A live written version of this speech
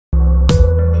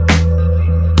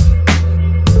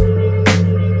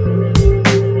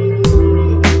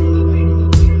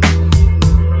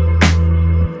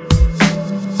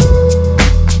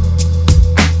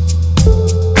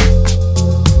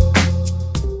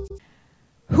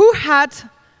who had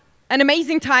an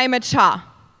amazing time at SHA?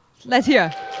 Let's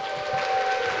hear.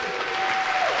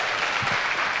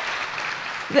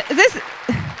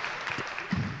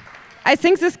 I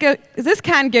think this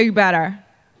can go better.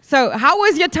 So, how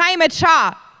was your time at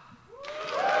SHA?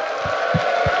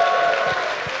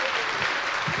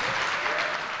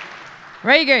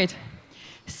 Very good.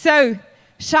 So,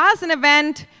 SHA is an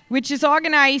event which is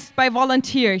organized by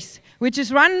volunteers, which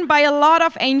is run by a lot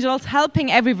of angels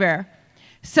helping everywhere.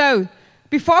 So,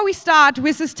 before we start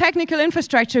with this technical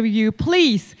infrastructure review,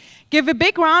 please give a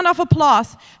big round of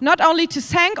applause, not only to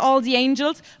thank all the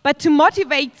angels, but to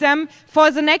motivate them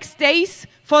for the next days,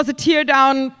 for the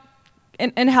teardown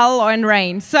in hell or in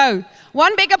rain. So,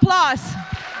 one big applause.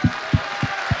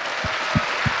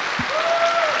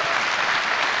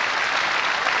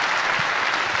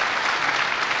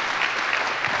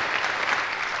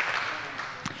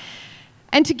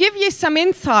 And to give you some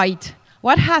insight,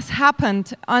 what has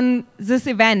happened on this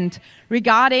event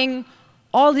regarding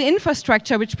all the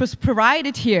infrastructure which was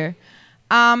provided here,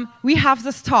 we have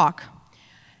this talk.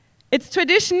 It's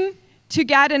tradition to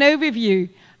get an overview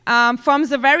from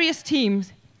the various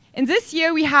teams. In this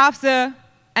year we have and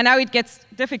now it gets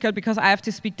difficult because I have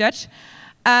to speak Dutch,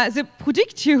 the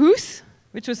Productiehuis,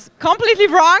 which was completely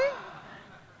wrong.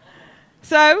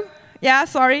 So, yeah,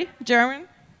 sorry, German.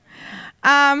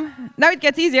 Now it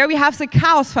gets easier. We have the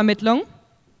Chaosvermittlung.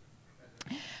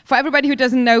 For everybody who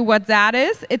doesn't know what that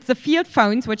is, it's the field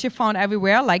phones which you found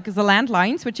everywhere, like the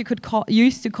landlines, which you could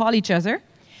use to call each other.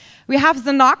 We have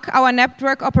the NOC, our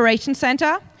Network Operation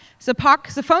Center, the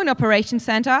POC, the Phone Operation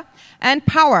Center, and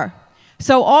Power.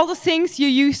 So all the things you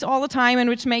use all the time and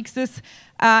which makes this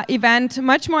event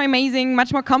much more amazing,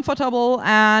 much more comfortable,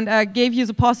 and gave you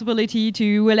the possibility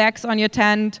to relax on your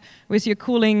tent with your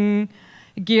cooling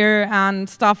gear and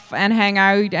stuff and hang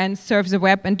out and surf the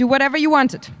web and do whatever you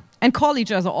wanted and call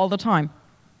each other all the time.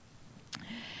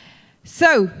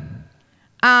 So,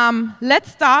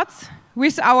 let's start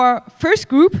with our first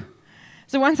group,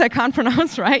 the ones I can't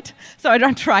pronounce right, so I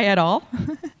don't try at all.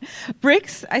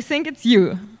 Briggs, I think it's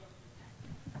you.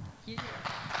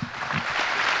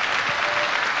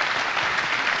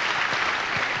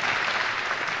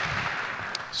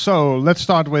 So, let's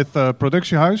start with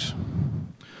Productiehuis.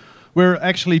 We're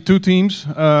actually two teams.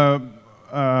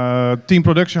 Team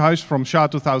Productiehuis from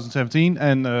SHA2017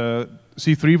 and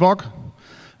C3VOG,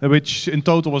 which in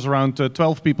total was around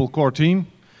 12 people core team.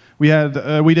 We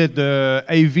did the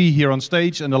AV here on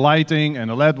stage and the lighting and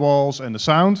the LED walls and the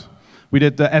sound. We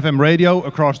did the FM radio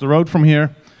across the road from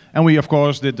here, and we of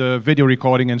course did the video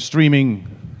recording and streaming.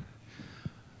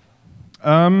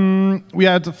 We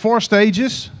had 4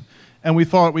 stages, and we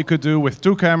thought we could do with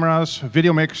 2 cameras,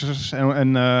 video mixers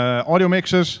and audio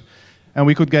mixers. And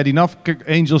we could get enough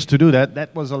angels to do that.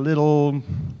 That was a little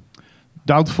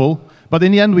doubtful. But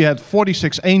in the end, we had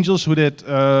 46 angels who did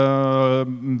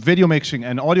video mixing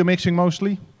and audio mixing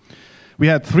mostly. We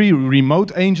had 3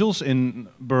 remote angels in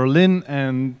Berlin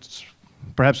and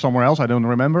perhaps somewhere else, I don't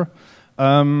remember.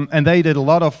 And they did a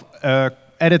lot of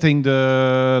editing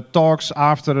the talks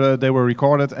after they were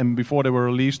recorded and before they were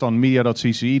released on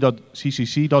media.ccc.de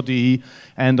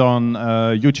and on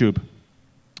YouTube.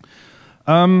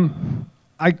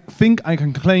 I think I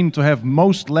can claim to have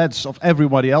most LEDs of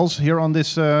everybody else here on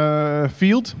this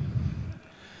field.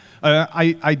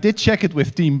 I did check it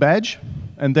with Team Badge,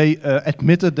 and they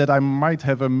admitted that I might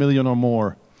have 1 million or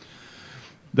more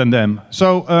than them.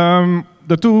 So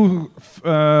the 2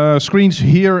 screens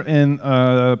here in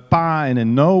PA and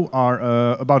in No are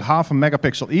about 0.5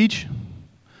 megapixel each.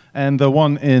 And the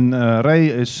one in Ray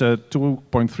is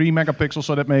 2.3 megapixels,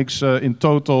 so that makes in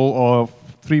total of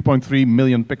 3.3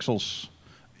 million pixels,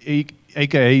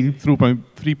 aka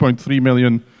 3.3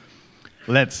 million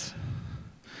LEDs.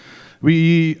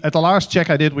 At the last check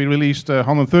I did, we released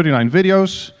 139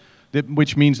 videos,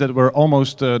 which means that we're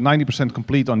almost 90%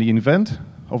 complete on the event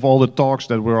of all the talks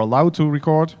that we're allowed to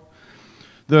record.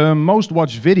 The most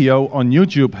watched video on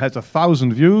YouTube had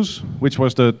 1,000 views, which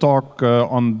was the talk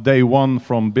on day 1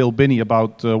 from Bill Binney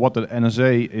about what the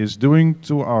NSA is doing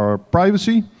to our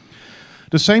privacy.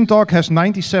 The same talk has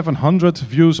 9,700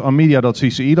 views on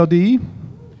media.cce.de.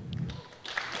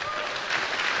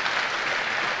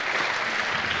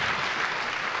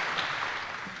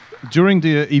 During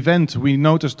the event, we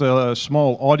noticed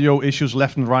small audio issues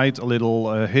left and right, a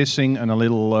little hissing and a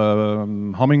little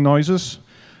humming noises.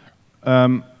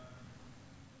 One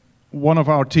of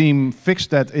our team fixed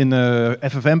that in a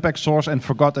FFmpeg source and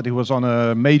forgot that it was on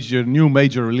a new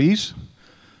major release.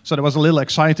 So that was a little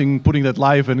exciting putting that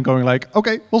live and going like,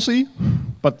 okay, we'll see.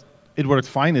 But it worked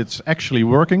fine, it's actually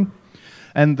working.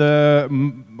 And the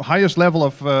highest level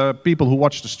of people who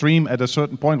watched the stream at a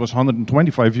certain point was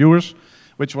 125 viewers,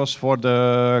 which was for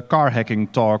the car hacking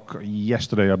talk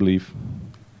yesterday, I believe.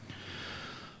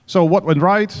 So what went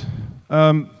right?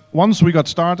 Once we got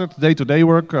started, day-to-day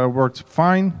work worked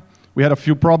fine. We had a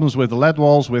few problems with the LED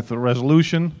walls, with the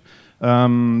resolution.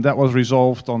 That was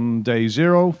resolved on day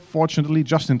 0, fortunately,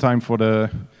 just in time for the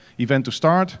event to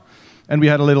start. And we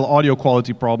had a little audio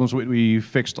quality problems which we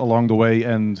fixed along the way,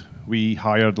 and we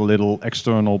hired a little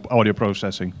external audio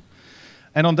processing.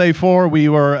 And on day 4, we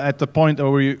were at the point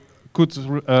where we could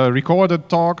record a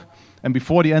talk, and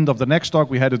before the end of the next talk,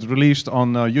 we had it released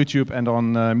on YouTube and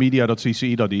on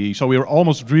media.cce.de. So we were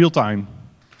almost real time.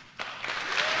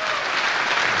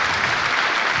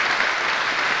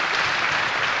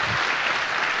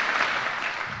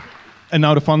 And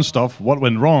now the fun stuff, what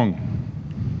went wrong?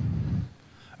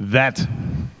 That's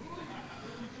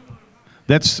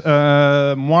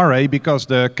moire, because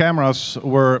the cameras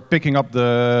were picking up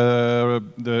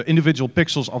the individual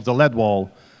pixels of the LED wall.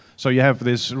 So you have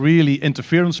this really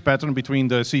interference pattern between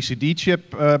the CCD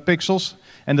chip pixels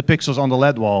and the pixels on the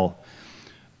LED wall.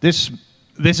 This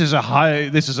is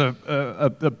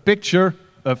a picture,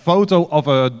 a photo of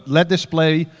a LED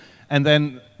display, and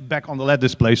then back on the LED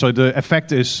display. So the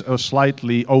effect is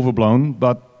slightly overblown,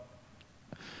 but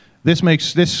this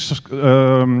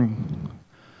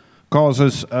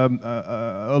causes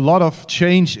a lot of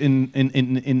change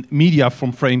in media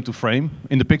from frame to frame,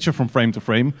 in the picture from frame to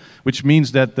frame, which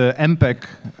means that the MPEG,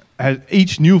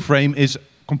 each new frame is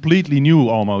completely new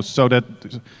almost, so that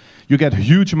you get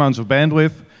huge amounts of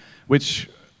bandwidth, which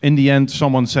in the end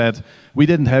someone said, we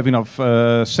didn't have enough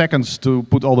seconds to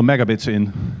put all the megabits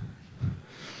in.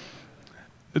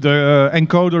 The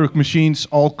encoder machines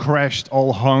all crashed,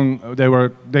 all hung.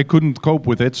 They couldn't cope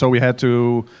with it, so we had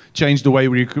to change the way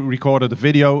we recorded the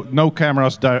video. No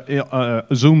cameras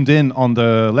zoomed in on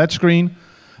the LED screen.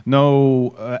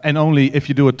 No, and only if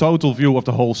you do a total view of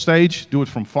the whole stage, do it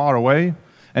from far away,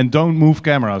 and don't move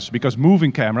cameras, because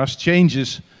moving cameras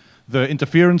changes the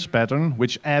interference pattern,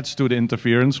 which adds to the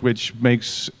interference, which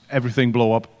makes everything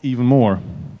blow up even more.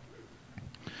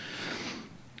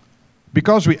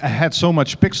 Because we had so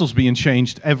much pixels being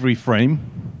changed every frame,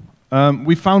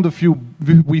 we found a few.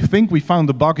 We think we found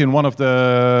a bug in one of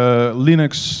the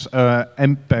Linux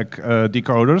MPEG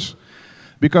decoders,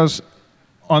 because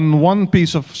on one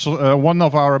piece of one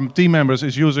of our team members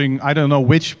is using, I don't know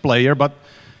which player, but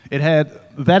it had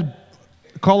that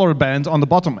color band on the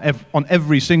bottom on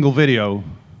every single video,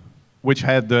 which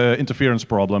had the interference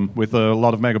problem with a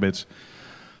lot of megabits.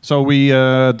 So we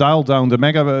dialed down the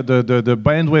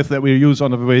bandwidth that we use on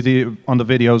the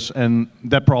videos, and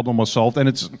that problem was solved. And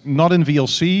it's not in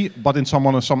VLC, but in some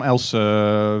else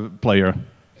player,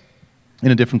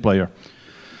 in a different player.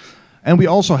 And we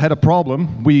also had a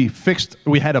problem. We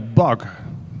had a bug,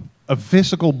 a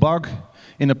physical bug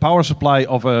in the power supply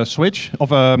of a switch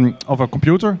of a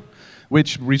computer,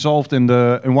 which resolved in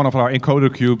one of our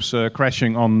encoder cubes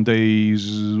crashing on day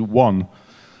 1.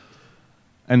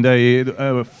 And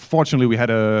fortunately, we had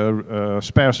a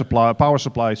spare power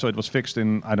supply, so it was fixed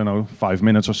in, I don't know, 5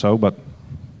 minutes or so. But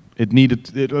it needed.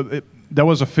 There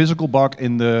was a physical bug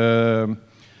in the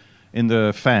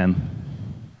fan,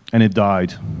 and it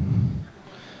died.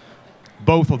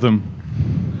 Both of them.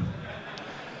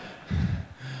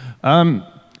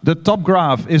 The top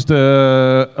graph is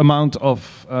the amount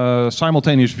of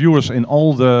simultaneous viewers in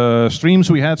all the streams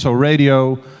we had, so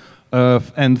radio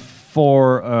and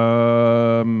 4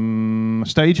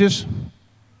 stages.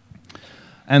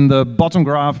 And the bottom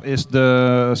graph is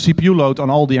the CPU load on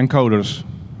all the encoders.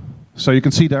 So you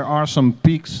can see there are some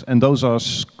peaks, and those are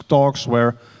talks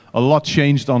where a lot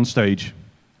changed on stage.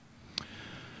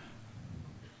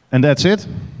 And that's it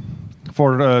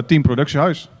for Team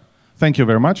Productiehuis. Thank you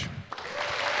very much.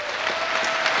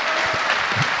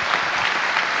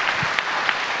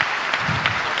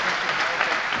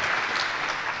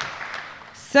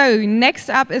 So next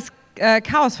up is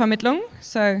Chaosvermittlung.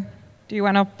 So do you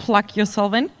want to plug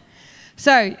yourself in?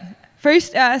 So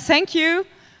first, thank you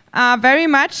very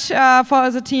much for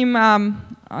the team.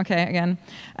 Okay, again.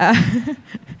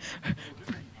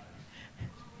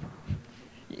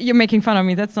 You're making fun of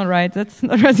me. That's not right. That's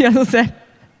not what the other said.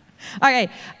 Okay.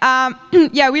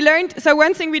 Yeah, we learned. So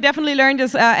one thing we definitely learned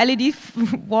is LED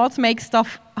walls make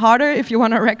stuff harder if you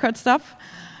want to record stuff.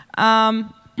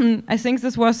 I think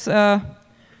this was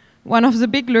one of the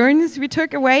big learnings we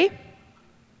took away,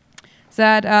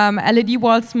 that LED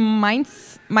walls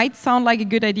might sound like a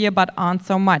good idea, but aren't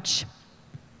so much.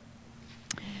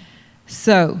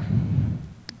 So,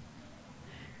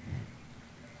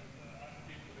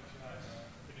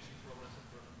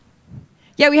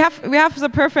 yeah, we have the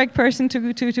perfect person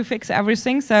to fix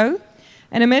everything. So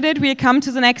in a minute we come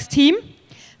to the next team,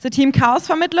 the team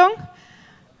Chaosvermittlung.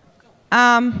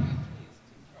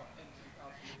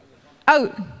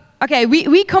 Oh, okay,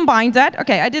 we combined that.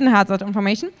 Okay, I didn't have that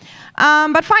information.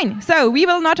 But fine, so we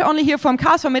will not only hear from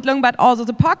Chaosvermittlung, but also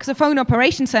the POC, the Phone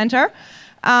Operation Center.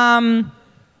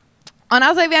 On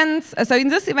other events, so in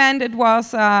this event it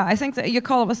was, I think that you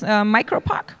call it was micro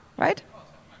POC, right?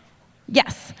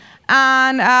 Yes,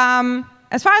 and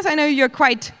as far as I know, you're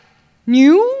quite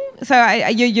new, so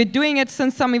you're doing it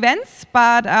since some events,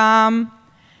 but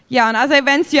yeah, on other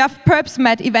events you have perhaps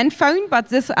met Event Phone, but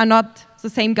these are not the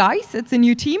same guys, it's a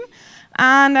new team,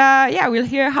 and yeah, we'll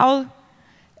hear how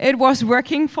it was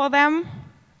working for them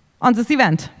on this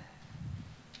event.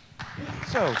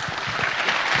 So,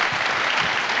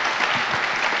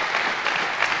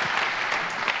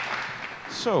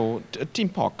 Team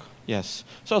POC, yes.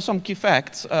 So some key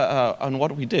facts on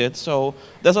what we did. So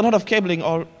there's a lot of cabling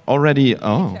already.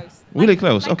 Oh, really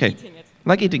close. Like okay, eating it.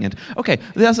 Like eating it. Okay,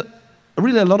 there's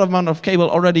really a lot of amount of cable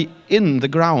already in the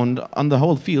ground on the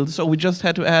whole field. So we just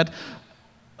had to add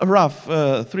a rough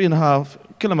 3.5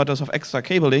 kilometers of extra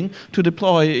cabling to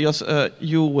deploy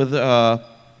you with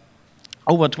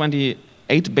over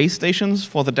 28 base stations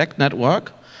for the DECT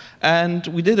network. And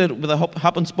we did it with a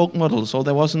hub and spoke model. So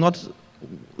there was not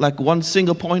like one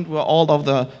single point where all of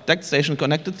the DECT station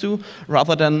connected to,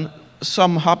 rather than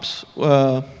some hubs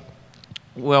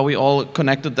where we all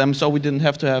connected them, so we didn't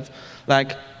have to have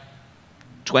like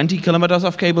 20 kilometers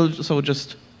of cable, so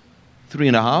just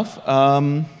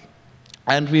 3.5.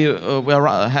 And we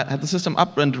had the system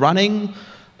up and running,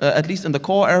 at least in the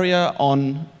core area,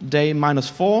 on day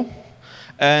 -4.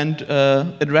 And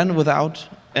it ran without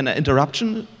an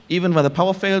interruption, even when the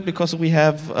power failed, because we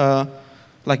have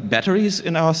like batteries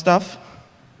in our stuff.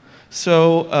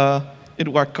 So it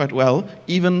worked quite well,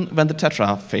 even when the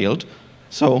Tetra failed.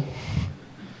 So,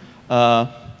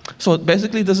 so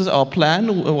basically this is our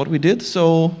plan, what we did.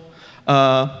 So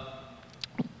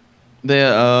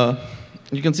there,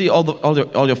 you can see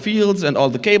all your fields and all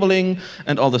the cabling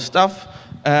and all the stuff.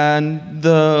 And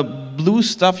the blue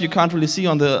stuff you can't really see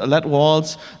on the LED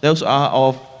walls. Those are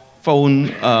our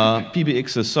phone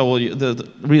PBXs, so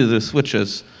really the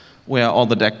switches where all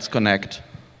the DECTs connect.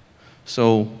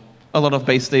 So a lot of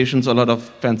base stations, a lot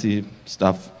of fancy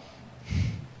stuff.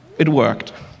 It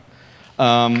worked.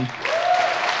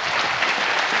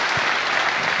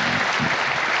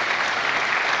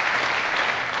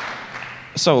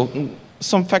 So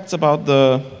some facts about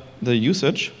the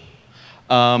usage.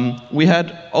 We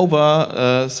had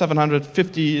over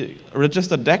 750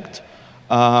 registered DECT.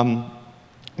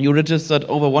 You registered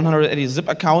over 180 zip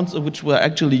accounts, which were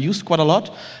actually used quite a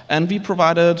lot, and we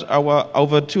provided our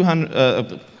over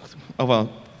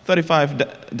 35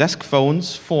 desk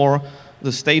phones for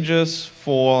the stages,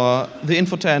 for the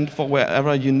infotent, for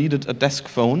wherever you needed a desk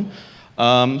phone.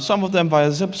 Some of them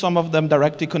via zip, some of them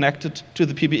directly connected to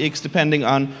the PBX, depending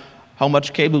on how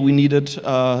much cable we needed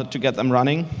to get them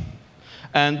running.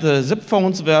 And the zip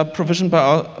phones were provisioned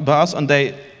by us on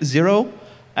day 0.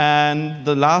 And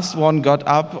the last one got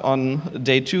up on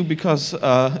day 2 because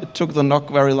it took the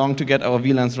NOC very long to get our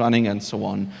VLANs running and so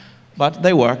on. But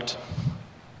they worked.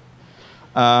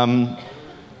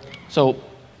 So,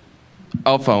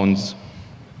 our phones.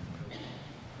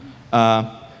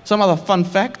 Some other fun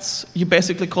facts. You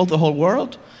basically called the whole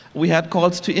world. We had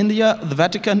calls to India, the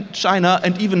Vatican, China,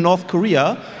 and even North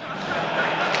Korea.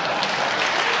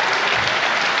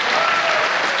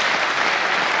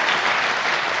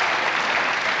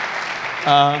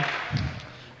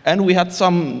 And we had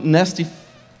some nasty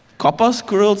copper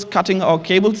squirrels cutting our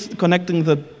cables, connecting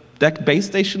the DECT base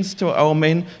stations to our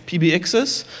main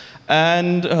PBXs.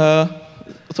 And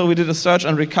so we did a search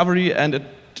and recovery, and it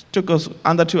took us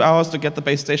under 2 hours to get the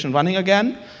base station running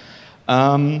again.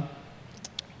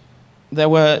 There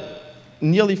were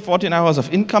nearly 14 hours of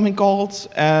incoming calls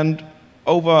and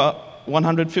over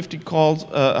 150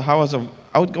 hours of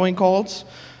outgoing calls.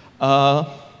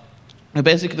 We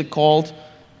basically called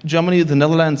Germany, the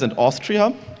Netherlands, and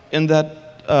Austria. In that,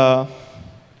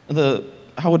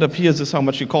 how it appears is how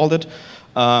much you called it.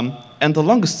 And the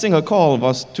longest single call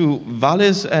was to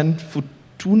Wallis and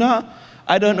Futuna.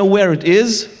 I don't know where it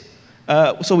is,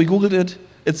 so we Googled it.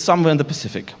 It's somewhere in the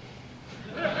Pacific.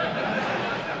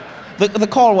 The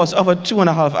call was over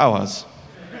 2.5 hours.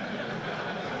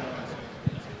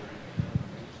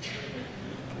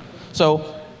 So,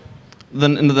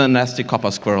 the nasty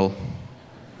copper squirrel.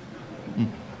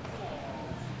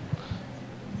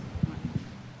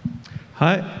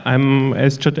 Hi, I'm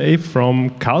SHA from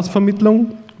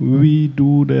Chaosvermittlung. We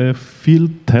do the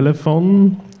field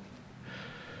telephone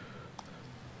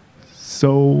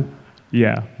So,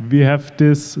 yeah, we have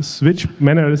this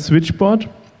manual switchboard,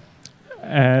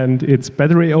 and it's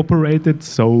battery operated,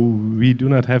 so we do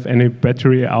not have any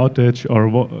battery outage or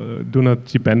do not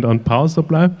depend on power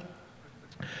supply.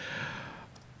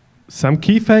 Some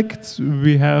key facts: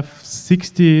 we have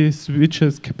 60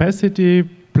 switches capacity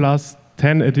plus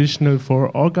 10 additional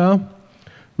for Orga.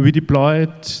 We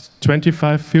deployed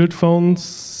 25 field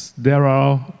phones. There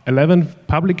are 11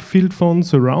 public field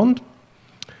phones around.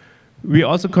 We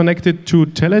also connected 2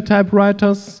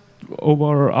 teletypewriters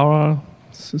over our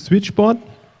switchboard.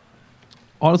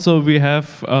 Also, we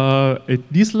have a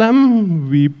DSLAM.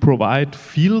 We provide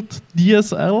field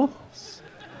DSL.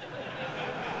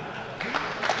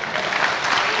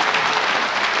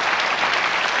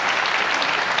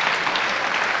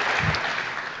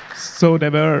 So there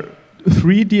were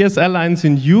 3 DSL lines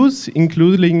in use,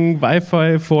 including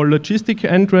Wi-Fi for logistic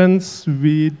entrance.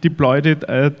 We deployed it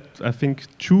at, I think,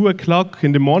 2 o'clock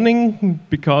in the morning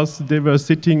because they were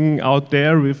sitting out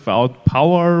there without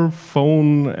power,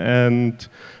 phone, and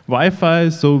Wi-Fi.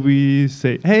 So we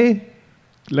say, hey,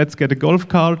 let's get a golf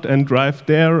cart and drive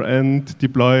there and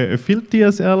deploy a field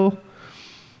DSL.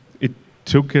 It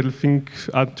took, I think,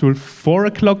 until 4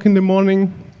 o'clock in the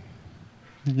morning.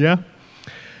 Yeah.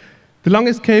 The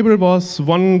longest cable was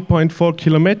 1.4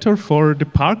 kilometers for the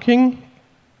parking.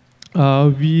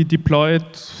 We deployed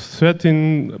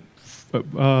 7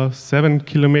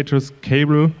 kilometers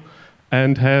cable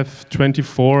and have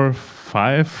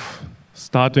 24.5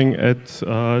 starting at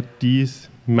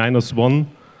D-1.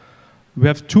 We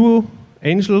have 2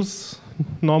 angels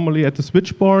normally at the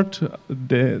switchboard.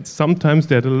 Sometimes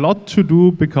they had a lot to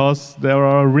do because they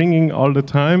are ringing all the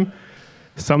time.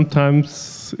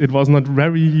 Sometimes it was not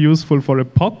very useful for a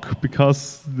POC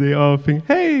because they are thinking,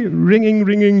 hey, ringing,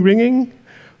 ringing, ringing,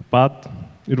 but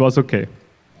it was okay.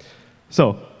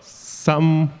 So,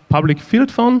 some public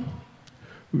field phone.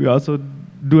 We also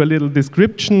do a little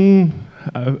description.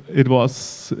 It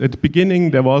was, at the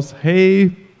beginning, there was,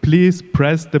 hey, please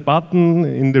press the button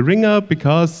in the ringer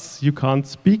because you can't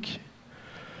speak.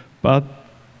 But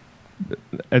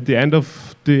at the end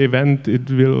of the event,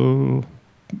 it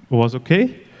was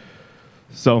okay.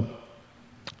 So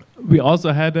we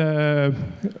also had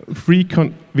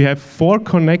we have 4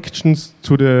 connections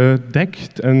to the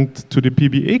DECT and to the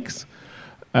PBX,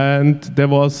 and there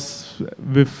was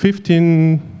with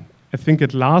 15, I think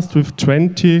at last with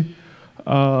 20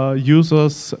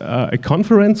 users a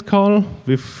conference call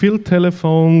with field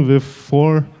telephone with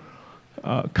 4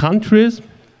 countries.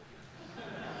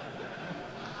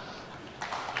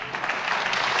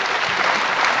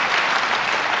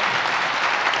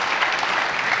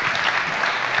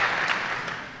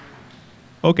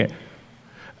 Okay,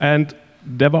 and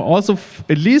there were also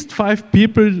at least 5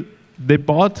 people. They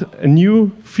bought a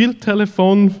new field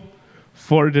telephone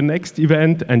for the next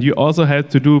event, and you also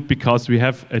had to do, because we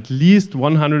have at least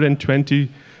 120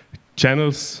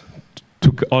 channels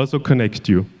to also connect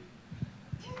you.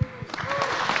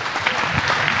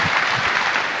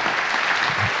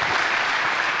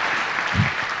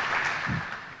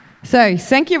 So,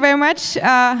 thank you very much.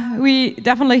 We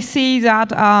definitely see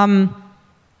that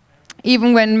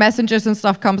even when messengers and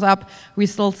stuff comes up, we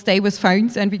still stay with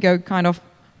phones and we go kind of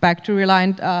back to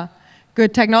relying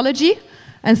good technology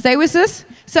and stay with this.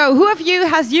 So who of you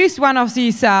has used one of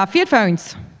these field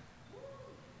phones?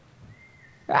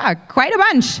 Quite a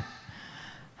bunch.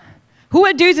 Who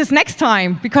will do this next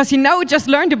time? Because you just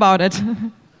learned about it.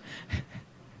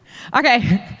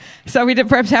 Okay, so we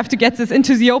perhaps have to get this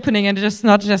into the opening and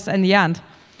not just in the end.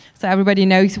 So everybody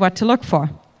knows what to look for.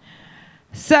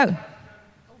 So,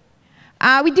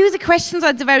 we do the questions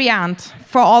at the very end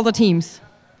for all the teams.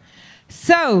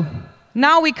 So,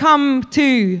 now we come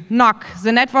to NOC,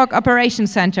 the Network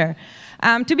Operations Center.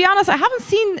 To be honest, I haven't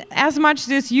seen as much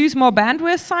this use more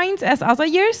bandwidth signs as other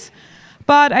years,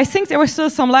 but I think there were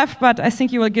still some left, but I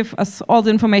think you will give us all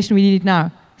the information we need now.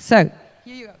 So,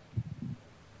 here you go.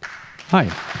 Hi.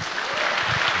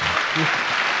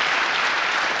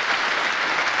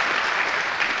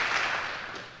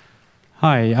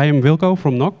 Hi, I am Wilco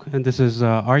from NOC, and this is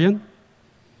Arjen.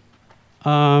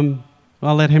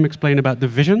 I'll let him explain about the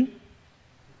vision.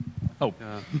 Oh.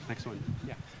 Next one.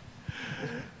 Yeah.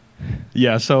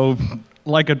 Yeah, so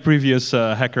like at previous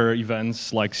hacker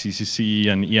events like CCC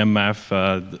and EMF,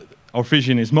 our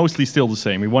vision is mostly still the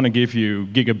same. We want to give you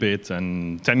gigabit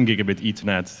and 10 gigabit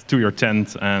Ethernet to your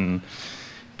tent and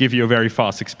give you a very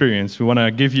fast experience. We want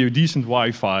to give you decent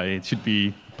Wi-Fi. It should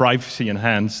be privacy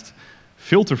enhanced,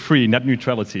 filter-free, net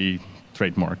neutrality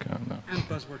trademark. And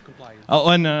buzzword compliant. Oh,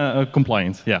 and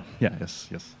compliant. Yeah, yes.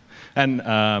 And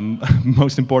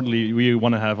most importantly, we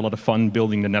want to have a lot of fun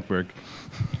building the network.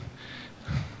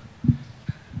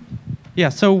 Yeah,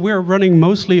 so we're running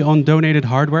mostly on donated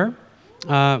hardware,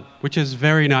 which is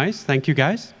very nice. Thank you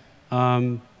guys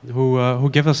who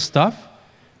give us stuff.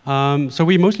 So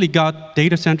we mostly got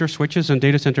data center switches and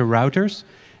data center routers,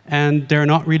 and they're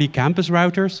not really campus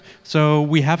routers. So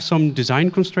we have some design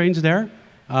constraints there.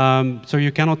 So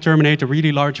you cannot terminate a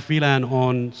really large VLAN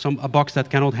on a box that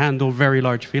cannot handle very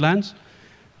large VLANs.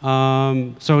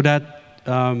 So that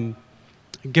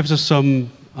gives us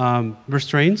some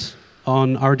restraints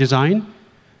on our design.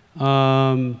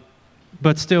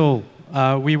 But still,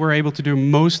 we were able to do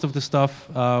most of the stuff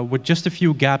with just a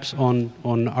few gaps on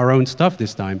our own stuff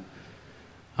this time.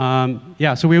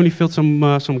 Yeah, so we only filled some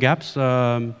gaps,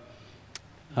 mainly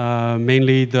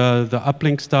the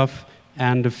uplink stuff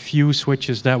and a few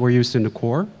switches that were used in the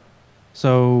core.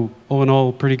 So all in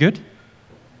all, pretty good.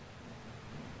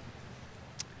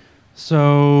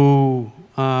 So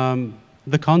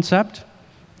the concept,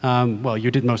 well, you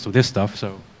did most of this stuff,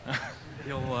 so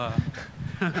you'll...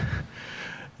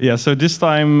 Yeah, so this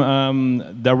time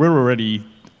there were already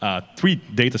 3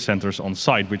 data centers on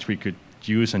site which we could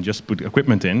use and just put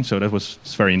equipment in, so that was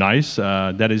very nice.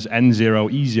 That is N0,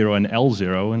 E0, and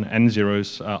L0, and N0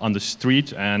 is on the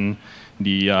street, and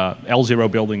the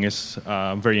L0 building is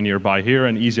very nearby here,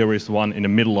 and E0 is the one in the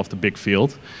middle of the big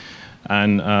field.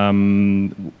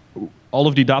 And all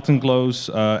of the data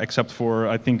flows, except for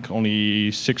I think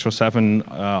only 6 or 7,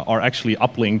 are actually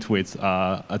uplinked with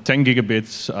a 10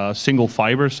 gigabits single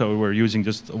fiber. So we're using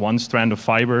just one strand of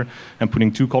fiber and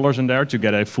putting 2 collars in there to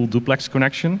get a full duplex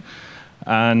connection.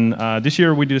 And this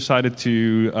year we decided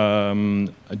to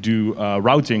do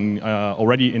routing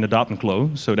already in the data flow.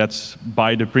 So that's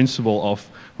by the principle of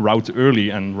route early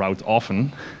and route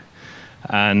often.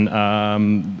 And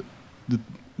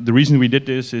the reason we did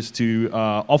this is to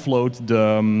offload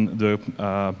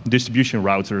the distribution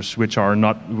routers, which are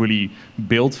not really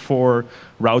built for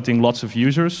routing lots of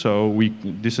users. So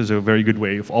this is a very good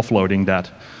way of offloading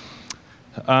that.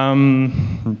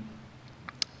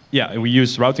 Yeah, we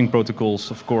use routing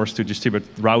protocols, of course, to distribute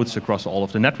routes across all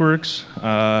of the networks.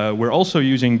 We're also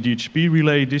using DHCP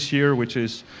relay this year, which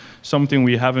is something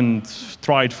we haven't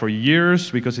tried for years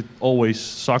because it always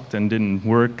sucked and didn't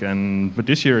work. But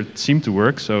this year it seemed to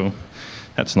work, so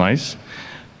that's nice.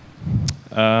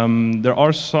 There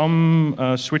are some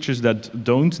switches that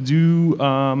don't do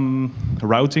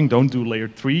routing, don't do layer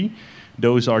 3.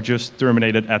 Those are just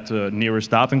terminated at the nearest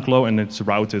data flow, and it's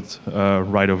routed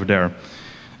right over there.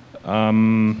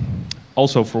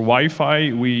 Also for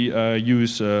Wi-Fi, we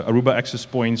use Aruba access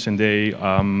points, and they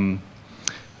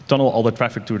tunnel all the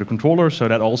traffic to the controller, so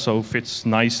that also fits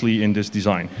nicely in this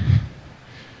design.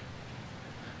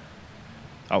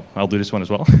 Oh, I'll do this one as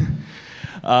well.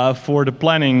 For the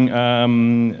planning,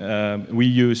 we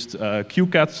used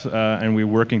QCAT, and we're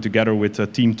working together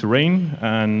with Team Terrain,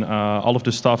 and all of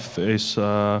the stuff is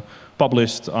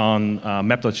published on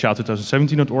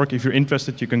map.SHA2017.org. If you're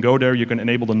interested, you can go there, you can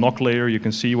enable the NOC layer, you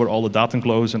can see where all the data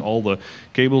flows and all the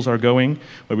cables are going.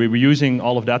 But we were using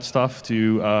all of that stuff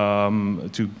to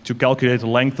calculate the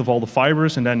length of all the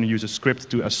fibers and then use a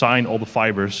script to assign all the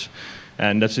fibers.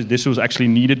 And this was actually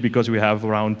needed because we have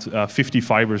around 50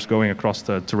 fibers going across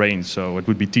the terrain, so it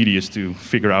would be tedious to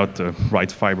figure out the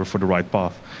right fiber for the right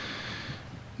path.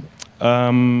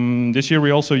 This year we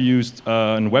also used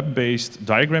a web-based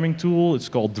diagramming tool. It's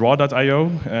called draw.io,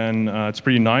 and it's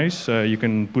pretty nice. You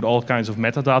can put all kinds of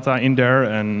metadata in there,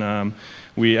 and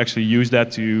we actually use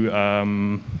that to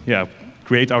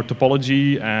create our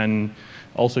topology and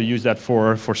also use that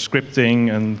for scripting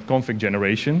and config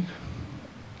generation.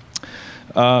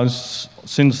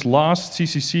 Since last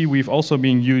CCC, we've also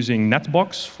been using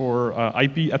Netbox for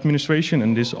IP administration,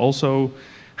 and this also...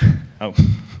 oh.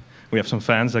 We have some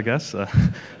fans, I guess.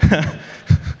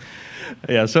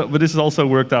 Yeah, but this has also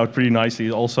worked out pretty nicely.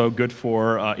 It's also good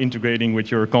for integrating with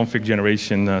your config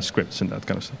generation scripts and that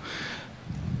kind of stuff.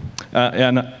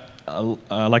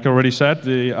 Like I already said,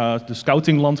 the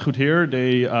scouting landgoed here,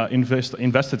 they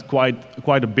invested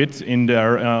quite a bit in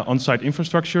their on-site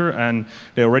infrastructure, and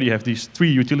they already have these 3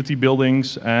 utility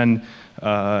buildings and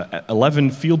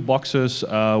 11 field boxes,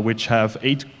 which have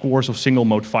 8 cores of single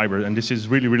mode fiber. And this is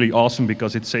really, really awesome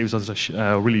because it saves us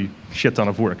a really shit ton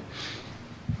of work.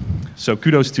 So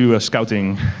kudos to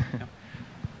scouting.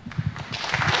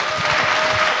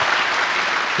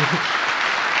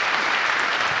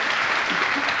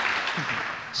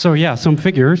 So yeah, some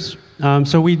figures.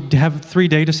 So we have 3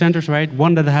 data centers, right?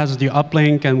 One that has the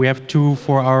uplink, and we have 2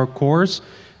 for our cores,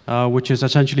 which is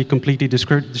essentially completely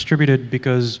distributed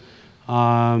because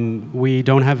We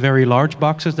don't have very large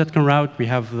boxes that can route. We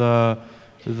have the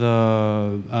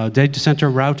data center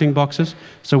routing boxes.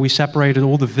 So we separated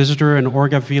all the visitor and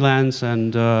Orga VLANs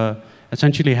and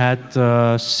essentially had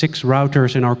 6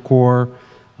 routers in our core,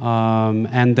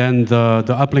 and then the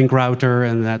uplink router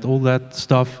and all that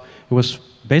stuff. It was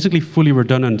basically fully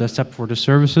redundant except for the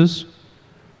services.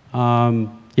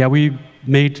 Yeah, we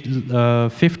made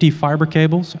 50 fiber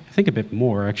cables. I think a bit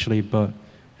more actually, but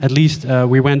at least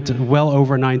we went well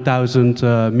over 9,000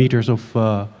 meters of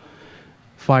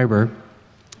fiber.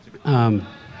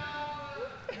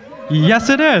 Yes,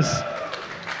 it is.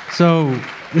 So,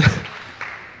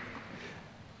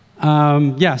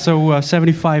 yeah, so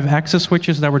 75 access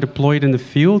switches that were deployed in the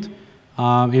field,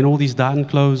 in all these data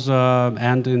enclosures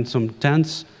and in some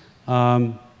tents.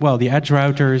 Well, the edge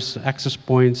routers, access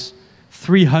points,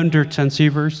 300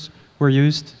 transceivers were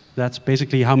used. That's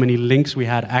basically how many links we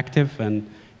had active and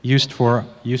used for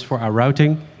our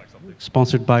routing.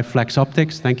 Sponsored by Flex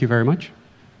Optics. Thank you very much.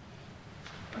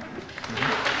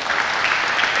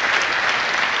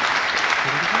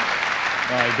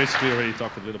 I basically already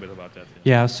talked a little bit about that.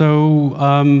 Yeah, so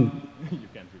You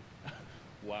can't do.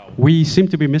 Wow. we seem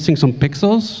to be missing some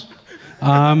pixels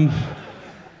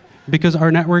because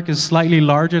our network is slightly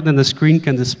larger than the screen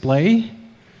can display.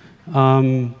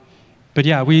 But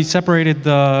yeah, we separated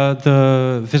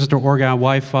the visitor Orga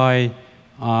Wi-Fi,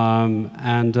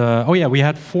 and oh yeah, we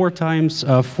had 4 times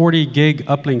 40 gig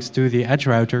uplinks to the edge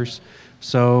routers.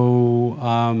 So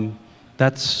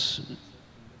that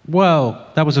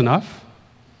was enough.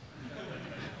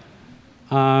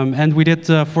 And we did,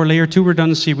 for layer 2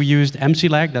 redundancy, we used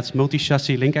MCLAG, that's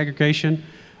multi-chassis link aggregation,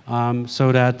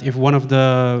 so that if one of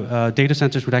the data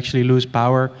centers would actually lose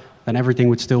power, then everything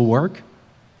would still work.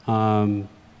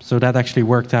 So that actually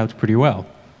worked out pretty well.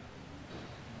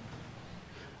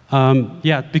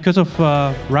 Yeah, because of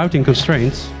routing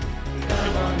constraints,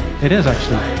 it is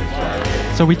actually.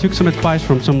 So we took some advice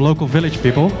from some local village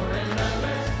people.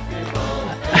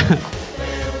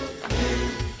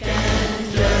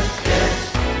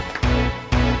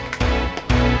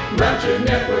 Route your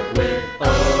network with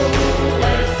OSPF.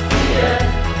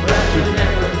 Route your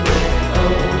network with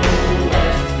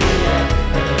OSPF.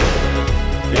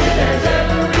 It has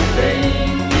everything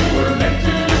you were meant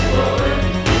to deploy.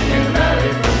 You can route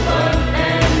it for fun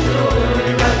and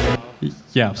joy.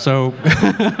 Yeah, so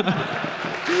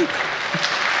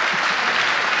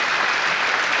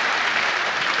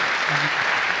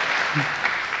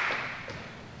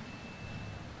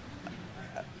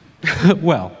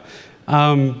well,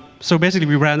 so basically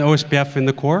we ran OSPF in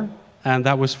the core, and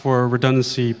that was for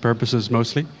redundancy purposes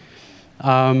mostly.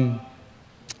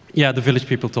 Yeah, the village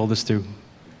people told us to.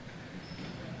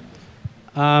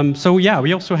 So yeah,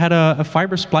 we also had a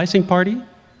fiber splicing party.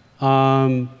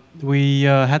 We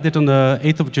had it on the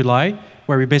 8th of July,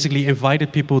 where we basically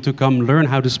invited people to come learn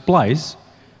how to splice.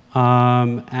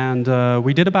 And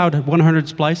we did about 100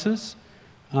 splices.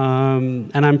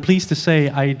 And I'm pleased to say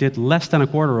I did less than a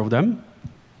quarter of them.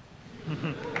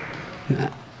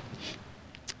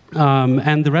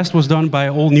 And the rest was done by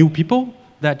all new people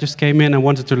that just came in and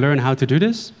wanted to learn how to do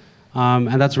this.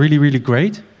 And that's really, really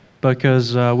great,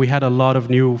 because we had a lot of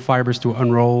new fibers to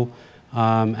unroll,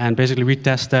 and basically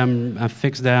retest them and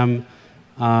fix them.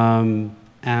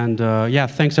 And yeah,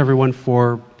 thanks everyone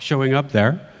for showing up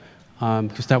there,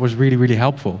 because that was really, really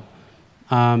helpful.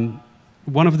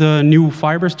 One of the new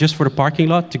fibers, just for the parking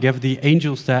lot, to give the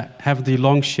angels that have the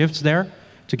long shifts there,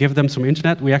 to give them some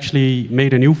internet, we actually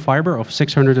made a new fiber of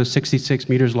 666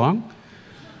 meters long.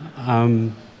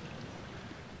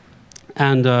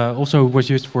 And also was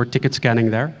used for ticket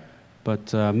scanning there,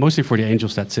 but mostly for the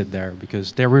angels that sit there,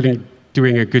 because they're really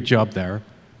doing a good job there.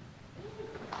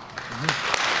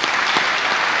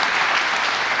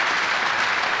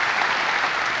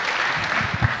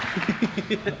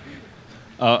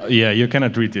 Yeah, you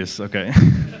cannot read this, okay.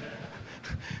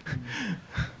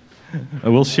 I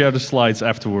will share the slides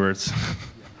afterwards.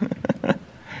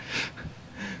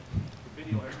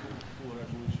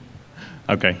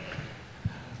 Okay.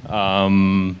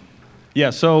 Yeah,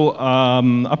 so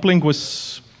uplink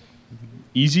was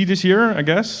easy this year, I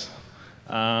guess.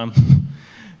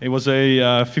 It was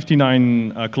a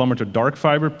 59-kilometer dark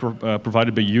fiber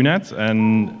provided by UNet,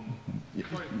 and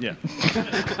yeah.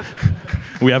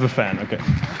 We have a fan, okay.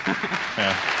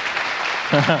 Yeah.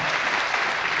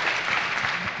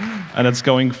 And it's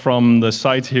going from the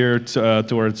site here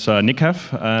towards Nikhef.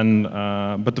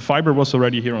 But the fiber was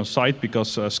already here on site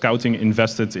because Scouting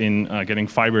invested in getting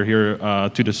fiber here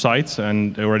to the site,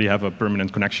 and they already have a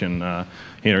permanent connection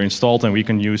here installed, and we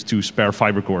can use 2 spare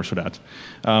fiber cores for that.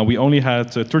 We only had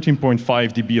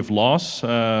 13.5 dB of loss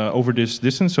over this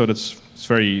distance, so it's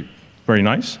very, very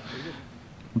nice.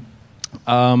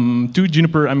 2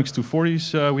 Juniper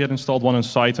MX240s we had installed, one on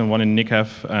site and one in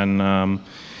Nikhef, and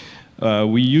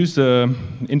we used an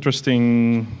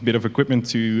interesting bit of equipment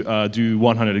to do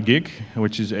 100 gig,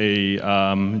 which is a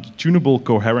tunable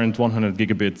coherent 100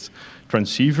 gigabit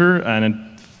transceiver, and it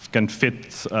can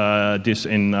fit this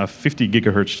in a 50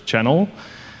 gigahertz channel.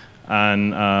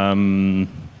 And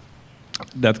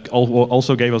that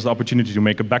also gave us the opportunity to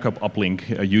make a backup uplink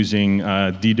using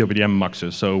DWDM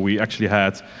muxes. So we actually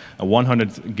had a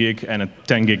 100 gig and a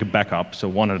 10 gig backup, so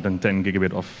 110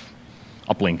 gigabit of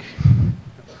uplink.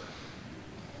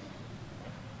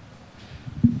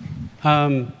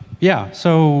 Yeah,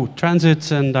 so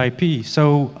transits and IP.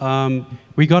 So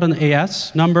we got an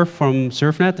AS number from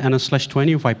SurfNet and a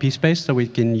 /20 of IP space that we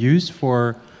can use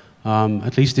for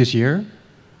at least this year,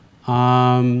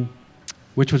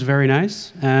 which was very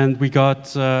nice. And we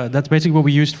got, that's basically what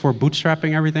we used for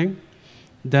bootstrapping everything.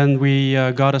 Then we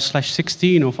got a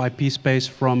 /16 of IP space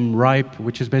from RIPE,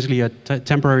 which is basically a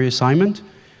temporary assignment.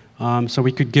 So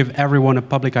we could give everyone a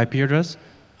public IP address.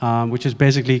 Which is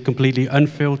basically completely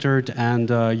unfiltered,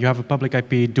 and you have a public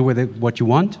IP, do with it what you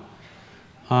want.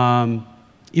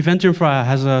 Event Infra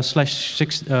has a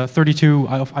 /32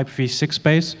 of IPv6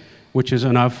 space, which is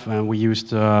enough, and we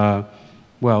used,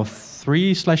 well,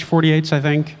 3 /48s, I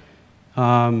think,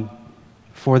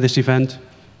 for this event.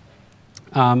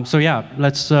 So yeah,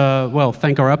 let's, well,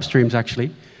 thank our upstreams,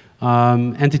 actually.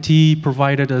 NTT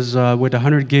provided us with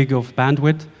 100 gig of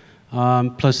bandwidth,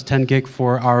 plus 10 gig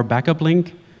for our backup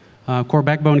link. Core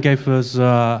Backbone gave us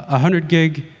 100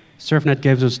 gig, SurfNet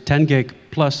gave us 10 gig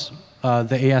plus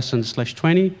the AS and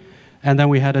 /20, and then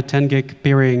we had a 10 gig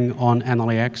peering on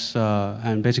NLAX,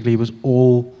 and basically it was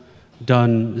all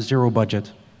done 0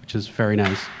 budget, which is very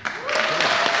nice.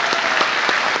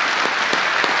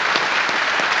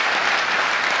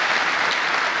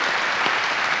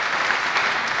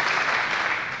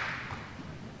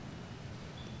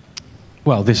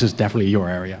 Well, this is definitely your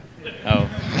area. Oh.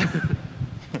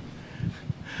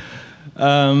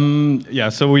 Yeah,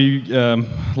 so we,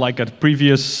 like at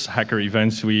previous hacker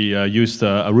events, we used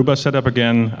a Aruba setup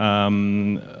again.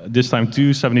 This time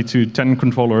 2 7210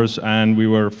 controllers, and we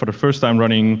were for the first time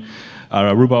running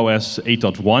Aruba OS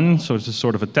 8.1, so it's a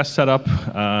sort of a test setup.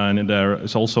 And there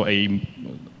is also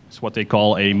it's what they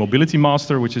call a mobility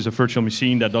master, which is a virtual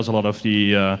machine that does a lot of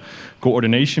the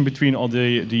coordination between all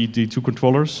the 2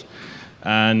 controllers.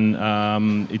 And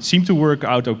it seemed to work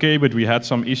out okay, but we had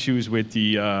some issues with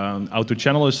the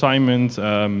auto-channel assignment,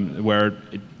 where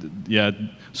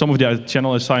some of the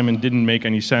channel assignment didn't make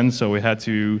any sense, so we had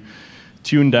to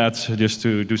tune that just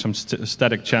to do some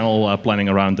static channel planning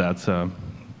around that.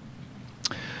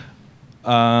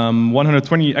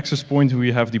 120 access points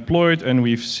we have deployed, and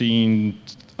we've seen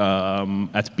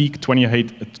at peak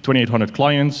 2,800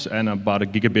 clients and about a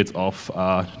gigabit of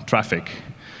traffic.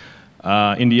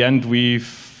 In the end, we've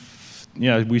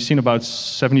seen about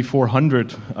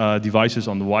 7,400 devices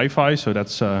on the Wi-Fi. So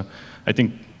that's, I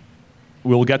think,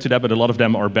 we'll get to that, but a lot of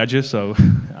them are badges. So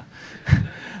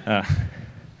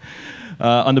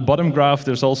on the bottom graph,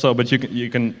 there's also, but you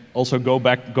can also go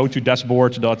to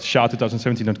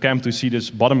dashboard.SHA2017.camp to see this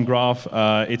bottom graph.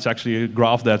 It's actually a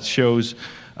graph that shows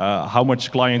how much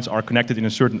clients are connected in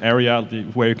a certain area,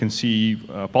 where you can see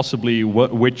possibly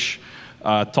which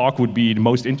talk would be the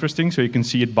most interesting, so you can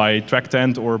see it by track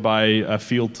tent or by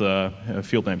field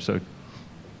name. So,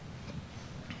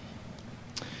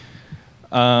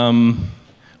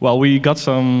 well, we got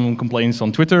some complaints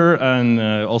on Twitter and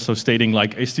also stating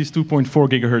like, is this 2.4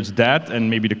 gigahertz dead? And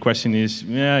maybe the question is,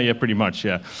 yeah, pretty much,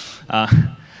 yeah.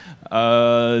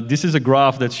 This is a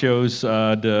graph that shows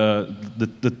the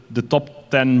top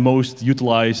 10 most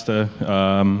utilized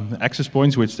access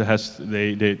points, which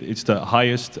it's the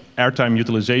highest airtime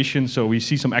utilization. So we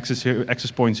see some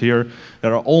access points here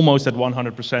that are almost at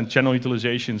 100% channel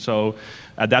utilization. So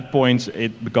at that point,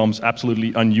 it becomes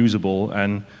absolutely unusable.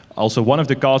 And also, one of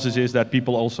the causes is that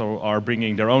people also are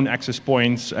bringing their own access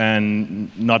points and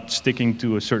not sticking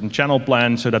to a certain channel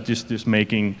plan, so that this is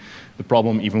making the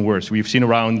problem even worse. We've seen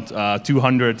around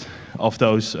 200 of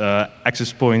those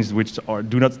access points which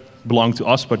do not belong to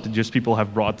us, but just people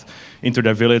have brought into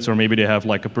their village, or maybe they have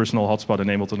like a personal hotspot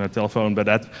enabled on their telephone, but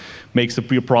that makes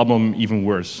the problem even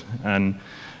worse. And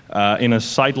In a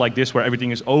site like this where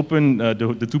everything is open, the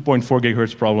 2.4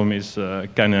 gigahertz problem is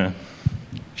kind of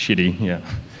shitty, yeah.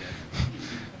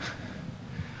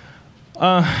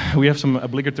 We have some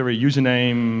obligatory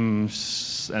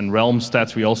usernames and realm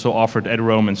stats. We also offered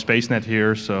Eduroam and SpaceNet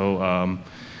here, so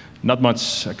not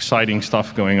much exciting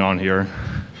stuff going on here.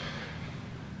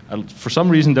 For some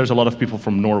reason, there's a lot of people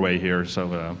from Norway here,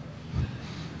 so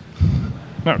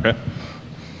okay.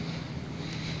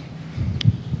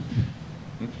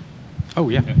 Oh,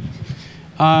 yeah.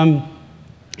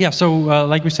 Yeah, so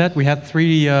like we said, we had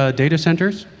 3 data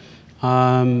centers,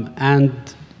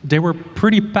 and they were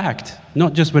pretty packed,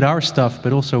 not just with our stuff,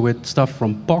 but also with stuff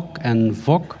from POC and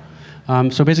VOC.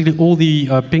 So basically all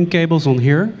the ping cables on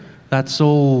here, that's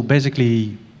all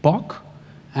basically POC,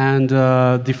 and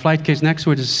the flight case next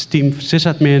to it is Steam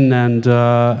sysadmin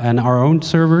and our own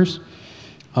servers.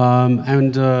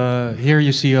 Here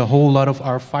you see a whole lot of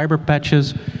our fiber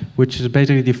patches, which is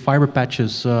basically the fiber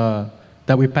patches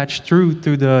that we patched through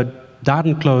the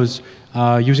datenclose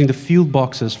using the field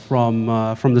boxes from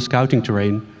the scouting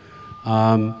terrain.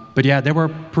 But yeah, they were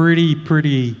pretty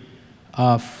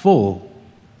full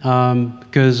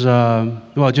because,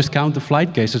 well, just count the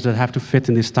flight cases that have to fit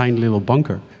in this tiny little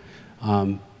bunker.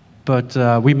 But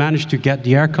we managed to get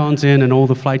the air cons in and all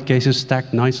the flight cases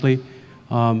stacked nicely.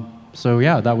 So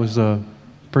yeah, that was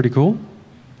pretty cool.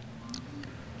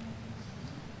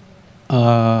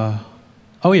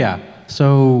 Oh yeah,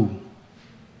 so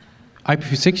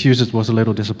IPv6 usage was a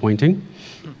little disappointing.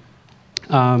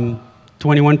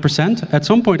 21%. At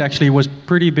some point, actually, was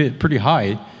pretty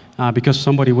high because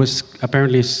somebody was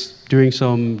apparently doing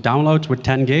some downloads with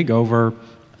 10 gig over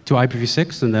to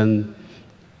IPv6, and then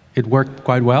it worked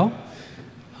quite well.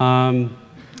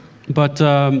 But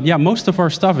yeah, most of our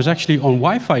stuff is actually on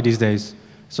Wi-Fi these days.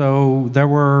 So there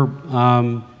were,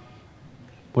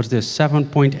 what's this,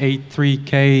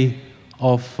 7.83K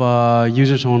of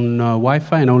users on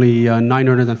Wi-Fi and only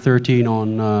 913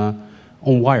 on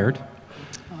wired,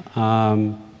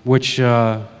 which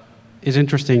is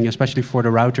interesting, especially for the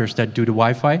routers that do the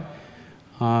Wi-Fi.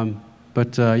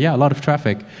 But yeah, a lot of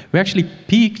traffic. We actually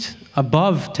peaked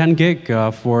above 10 gig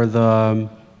for the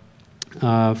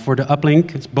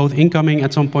uplink. It's both incoming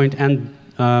at some point and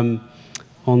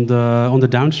on the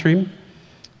downstream,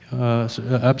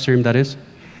 upstream that is.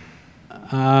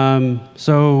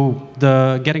 So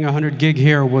getting 100 gig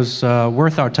here was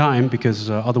worth our time because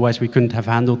otherwise we couldn't have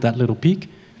handled that little peak.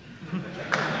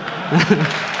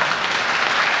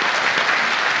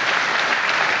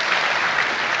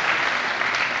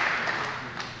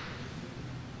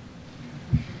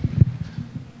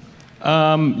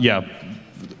 Yeah,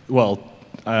 well,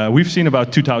 we've seen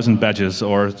about 2,000 badges,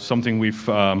 or something we've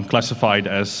classified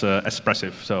as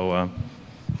expressive. So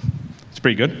it's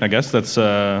pretty good, I guess. That's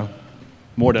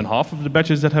more than half of the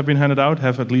badges that have been handed out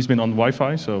have at least been on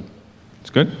Wi-Fi, so it's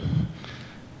good.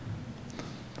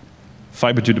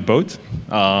 Fiber to the boat.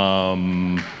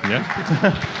 Yeah.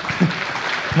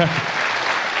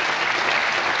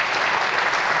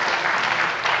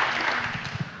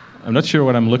 I'm not sure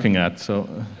what I'm looking at, so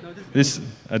this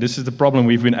is the problem.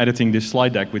 We've been editing this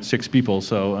slide deck with 6 people,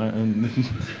 so.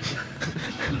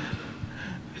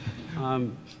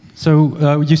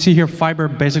 So you see here fiber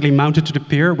basically mounted to the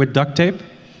pier with duct tape,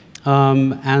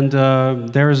 and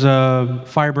there's a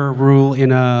fiber rule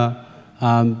in a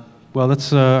well,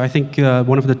 that's I think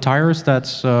one of the tires.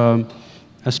 That's a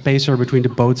spacer between the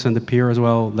boats and the pier as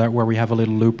well, where we have a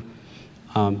little loop.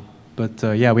 But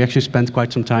yeah, we actually spent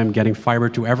quite some time getting fiber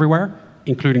to everywhere,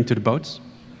 including to the boats.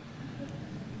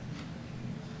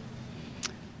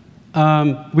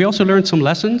 We also learned some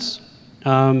lessons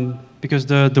because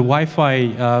the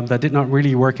Wi-Fi that did not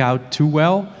really work out too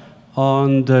well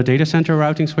on the data center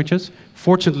routing switches.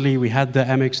 Fortunately, we had the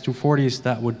MX240s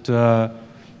that would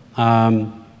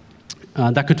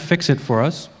that could fix it for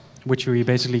us, which we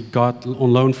basically got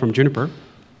on loan from Juniper.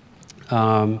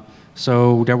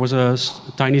 So there was a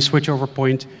tiny switchover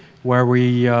point where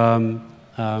we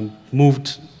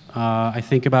moved, I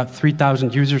think, about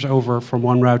 3,000 users over from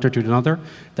one router to another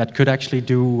that could actually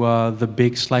do the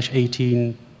big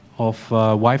 /18 of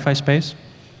Wi-Fi space.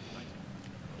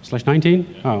 /19?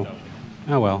 Oh,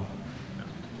 well.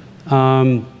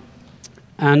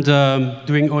 And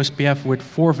doing OSPF with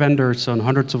 4 vendors on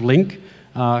hundreds of link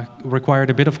required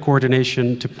a bit of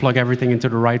coordination to plug everything into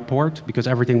the right port because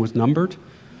everything was numbered.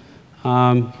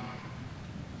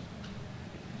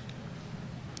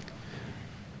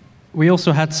 We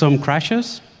also had some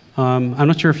crashes. I'm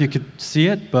not sure if you could see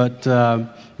it, but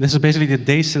this is basically the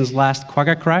day since last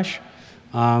Quagga crash.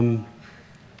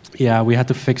 Yeah, we had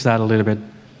to fix that a little bit.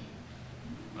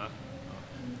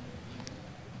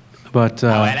 but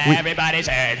everybody's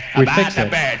heard we about fixed the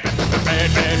it. bird. The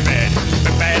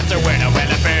bird's a winner. Well,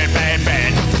 a bird.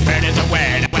 Bird is a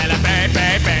winner. Well, a bird.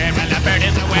 Well, a bird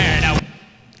is a winner.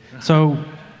 So,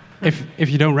 if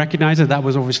you don't recognize it, that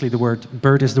was obviously the word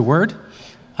bird is the word.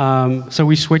 So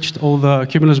we switched all the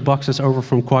Cumulus boxes over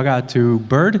from Quagga to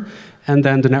bird, and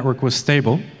then the network was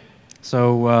stable.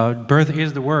 So bird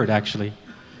is the word, actually.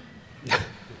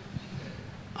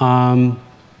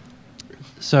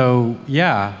 So,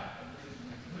 yeah.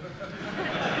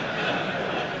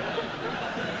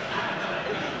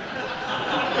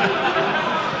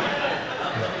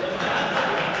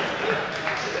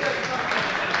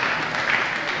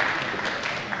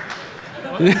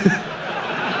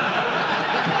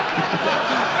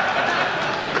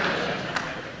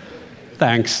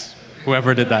 Thanks,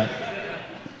 whoever did that.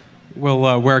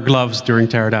 We'll wear gloves during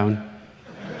teardown.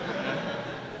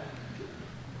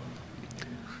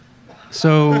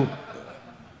 So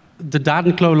the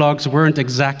Datenklo logs weren't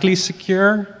exactly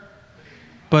secure,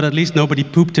 but at least nobody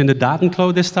pooped in the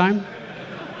Datenklo this time.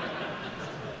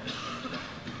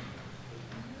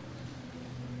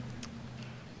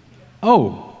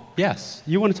 Oh, yes.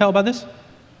 You want to tell about this?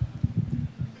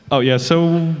 Oh yeah,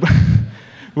 so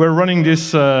we're running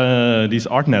these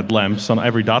ArtNet lamps on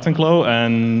every Datenklo,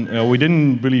 and we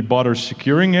didn't really bother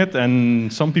securing it,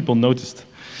 and some people noticed.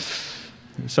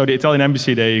 So the Italian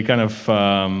embassy, they kind of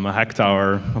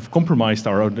compromised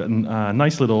our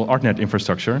nice little ArtNet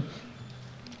infrastructure.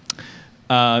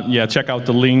 Yeah, check out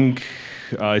the link.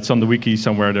 It's on the wiki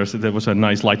somewhere. There was a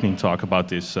nice lightning talk about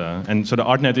this. And so the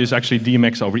ArtNet is actually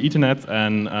DMX over Ethernet,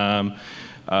 and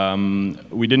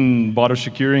we didn't bother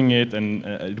securing it, and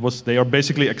they are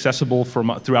basically accessible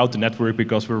from throughout the network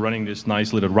because we're running this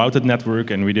nice little routed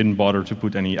network, and we didn't bother to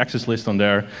put any access list on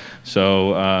there.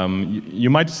 So you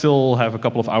might still have a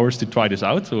couple of hours to try this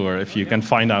out, or if you can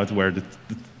find out where the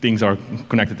things are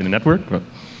connected in the network. But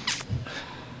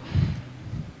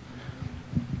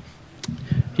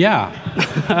yeah.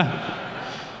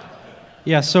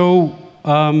 Yeah, so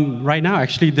right now,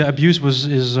 actually, the abuse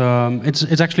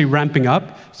it's actually ramping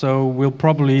up. So we'll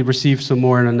probably receive some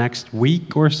more in the next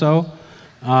week or so,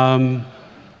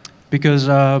 because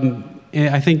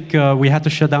I think we had to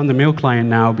shut down the mail client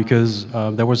now because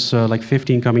there was like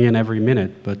 15 coming in every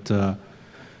minute. But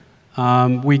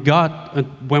we got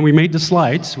when we made the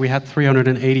slides, we had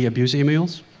 380 abuse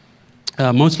emails,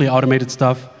 mostly automated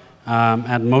stuff,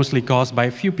 and mostly caused by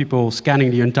a few people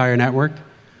scanning the entire network.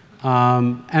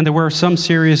 And there were some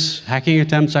serious hacking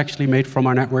attempts actually made from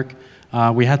our network.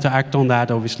 We had to act on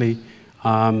that, obviously,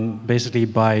 basically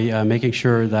by making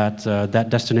sure that that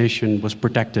destination was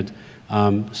protected.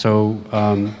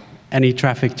 So any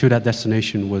traffic to that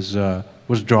destination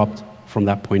was dropped from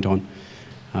that point on.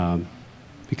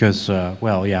 Because,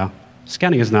 well, yeah,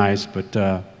 scanning is nice,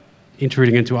 but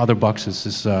intruding into other boxes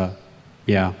is,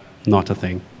 yeah, not a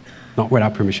thing, not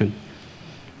without permission.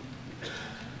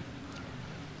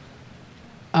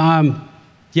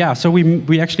 Yeah, so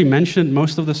we actually mentioned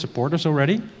most of the supporters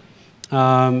already,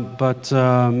 but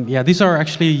yeah, these are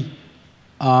actually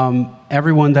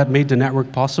everyone that made the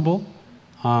network possible.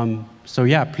 So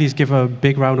yeah, please give a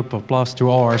big round of applause to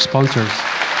all our sponsors.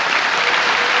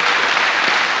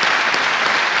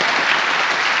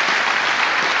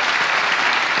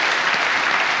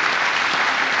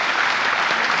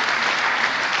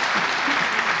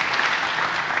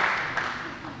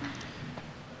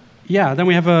 Yeah, then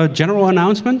we have a general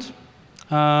announcement.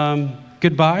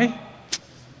 Goodbye.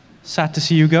 Sad to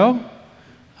see you go.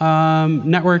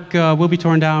 Network will be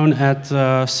torn down at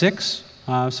 6,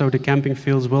 so the camping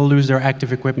fields will lose their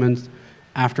active equipment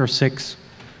after 6.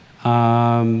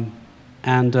 And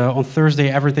on Thursday,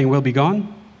 everything will be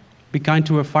gone. Be kind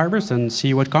to our fibers and see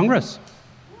you at Congress.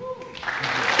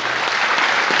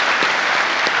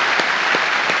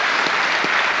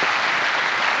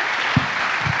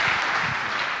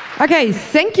 Okay,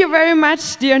 thank you very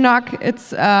much, dear Nock.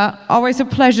 It's always a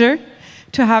pleasure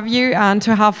to have you and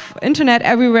to have internet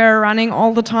everywhere running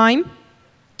all the time.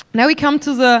 Now we come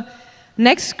to the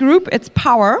next group. It's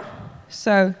power.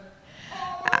 So,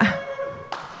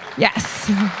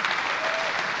 yes.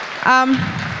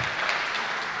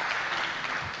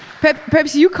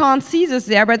 Perhaps you can't see this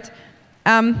there, but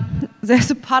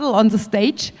there's a puddle on the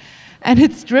stage, and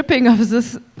it's dripping of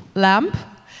this lamp.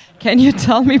 Can you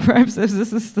tell me perhaps if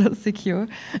this is still secure?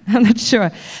 I'm not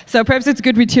sure. So perhaps it's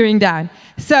good we're tearing down.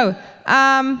 So,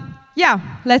 yeah,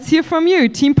 let's hear from you,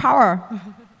 Team Power.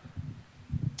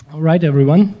 All right,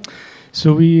 everyone.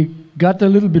 So we got a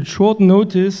little bit short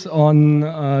notice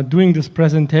on doing this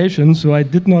presentation, so I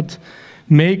did not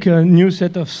make a new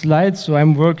set of slides, so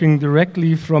I'm working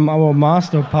directly from our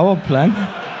master power plan.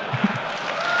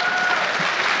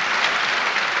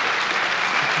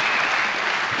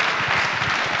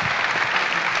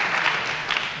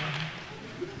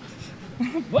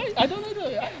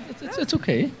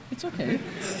 okay. It's okay.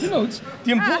 The notes,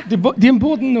 the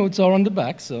important notes are on the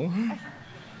back. So,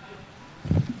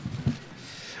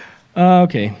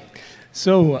 okay.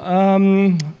 So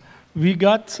we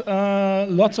got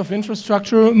lots of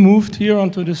infrastructure moved here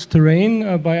onto this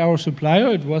terrain by our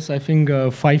supplier. It was, I think,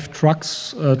 5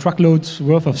 truckloads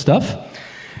worth of stuff,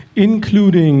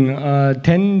 including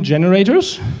 10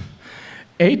 generators.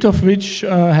 8 of which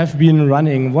have been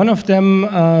running. One of them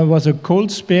was a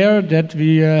cold spare that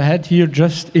we had here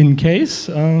just in case.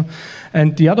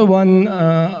 And the other one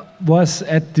was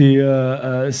at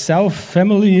the South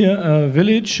Family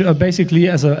Village, basically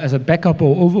as a backup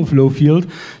or overflow field.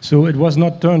 So it was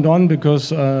not turned on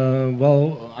because,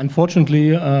 well,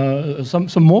 unfortunately,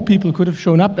 some more people could have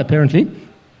shown up, apparently.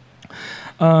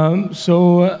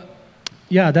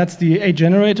 Yeah, that's the 8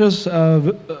 generators,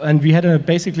 and we had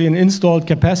basically an installed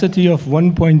capacity of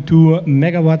 1.2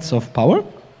 megawatts of power.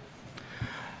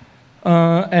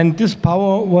 And this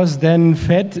power was then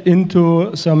fed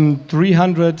into some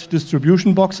 300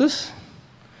 distribution boxes,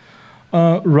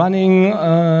 running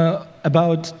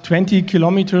about 20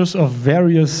 kilometers of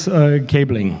various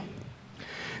cabling.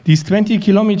 These 20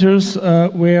 kilometers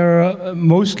were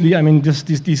mostly, I mean,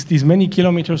 these many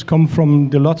kilometers come from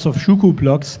the lots of SHA2017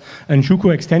 plugs and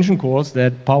SHA2017 extension cords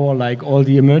that power like all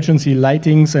the emergency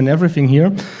lightings and everything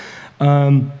here.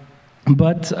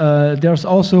 But there's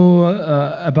also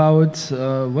about,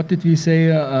 what did we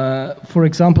say? For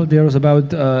example, there's about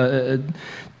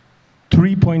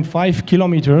 3.5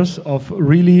 kilometers of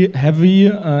really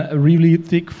heavy, really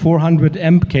thick 400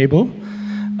 amp cable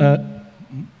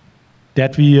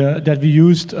that we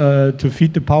used to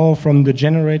feed the power from the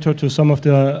generator to some of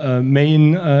the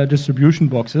main distribution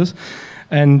boxes.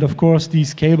 And of course,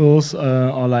 these cables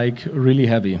are like really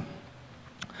heavy.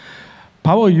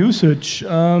 Power usage,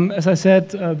 as I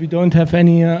said, we don't have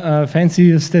any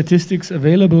fancy statistics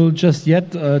available just yet.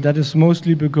 That is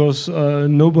mostly because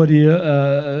nobody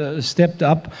stepped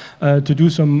up to do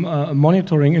some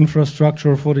monitoring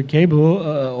infrastructure for the cable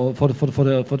or for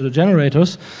the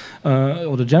generators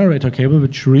or the generator cable,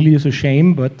 which really is a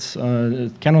shame, but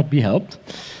it cannot be helped.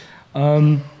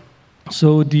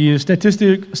 So the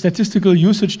statistical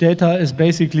usage data is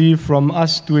basically from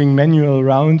us doing manual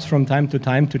rounds from time to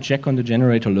time to check on the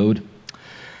generator load.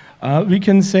 We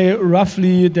can say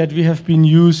roughly that we have been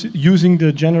using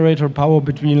the generator power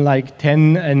between like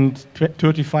 10 and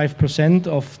 35%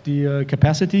 of the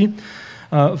capacity.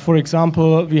 For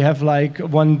example, we have like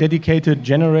one dedicated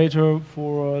generator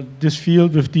for this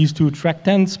field with these 2 track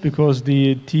tents because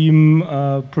the team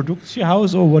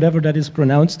Productiehuis, or whatever that is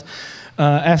pronounced,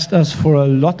 asked us for a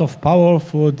lot of power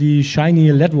for the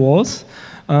shiny LED walls.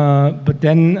 But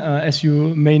then, as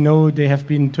you may know, they have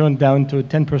been turned down to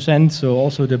 10%, so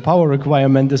also the power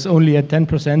requirement is only at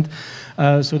 10%,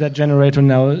 so that generator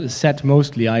now sat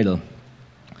mostly idle.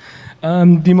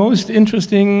 The most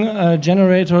interesting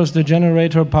generators, the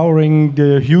generator powering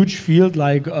the huge field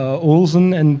like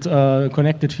Olsen and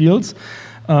connected fields.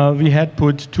 We had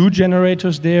put 2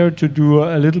 generators there to do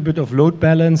a little bit of load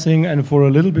balancing and for a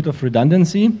little bit of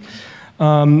redundancy.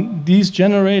 These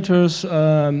generators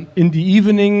in the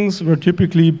evenings were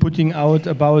typically putting out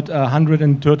about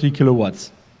 130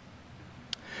 kilowatts.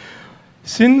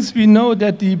 Since we know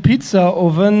that the pizza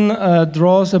oven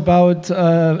draws about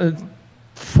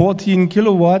 14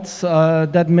 kilowatts,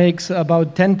 that makes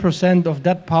about 10% of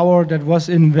that power that was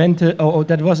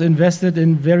invested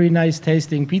in very nice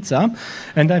tasting pizza,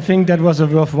 and I think that was a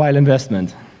worthwhile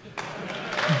investment.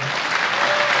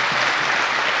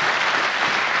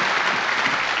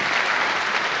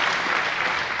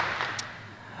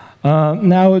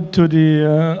 Now to the,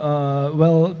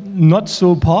 well, not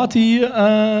so party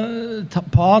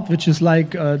part, which is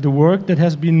like the work that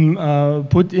has been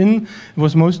put in. It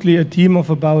was mostly a team of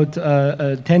about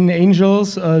 10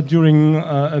 angels during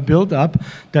a build-up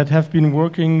that have been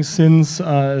working since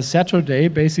Saturday,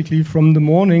 basically from the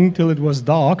morning till it was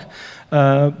dark.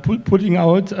 Putting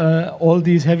out all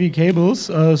these heavy cables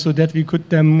so that we could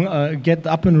then get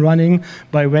up and running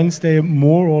by Wednesday,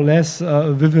 more or less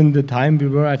within the time. We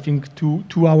were, I think,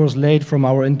 two hours late from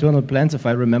our internal plans, if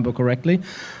I remember correctly,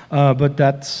 but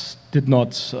that did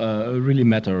not really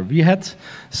matter. We had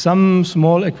some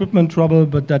small equipment trouble,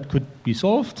 but that could be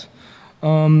solved.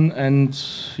 And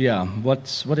yeah,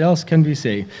 what else can we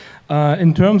say?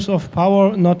 In terms of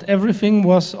power, not everything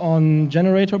was on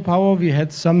generator power. We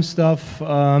had some stuff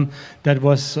that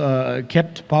was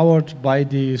kept powered by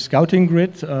the scouting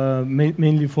grid,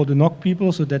 mainly for the NOC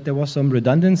people, so that there was some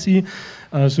redundancy.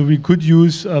 So we could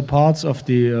use parts of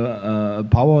the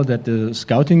power that the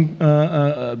scouting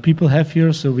people have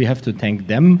here, so we have to thank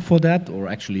them for that, or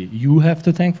actually you have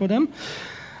to thank for them.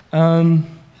 And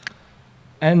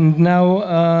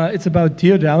now it's about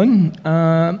teardown.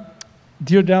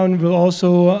 Teardown will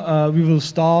also, we will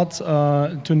start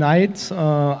tonight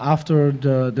after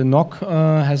the NOC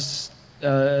has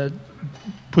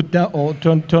put down or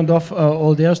turned off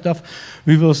all their stuff.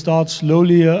 We will start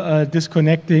slowly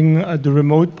disconnecting the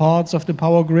remote parts of the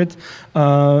power grid,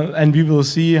 and we will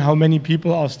see how many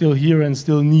people are still here and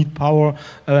still need power.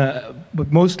 But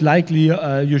most likely,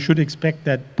 you should expect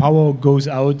that power goes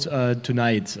out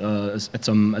tonight at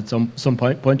some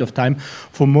point of time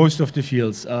for most of the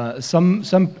fields. As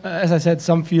I said,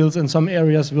 some fields and some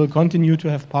areas will continue to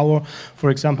have power.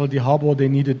 For example, the harbor, they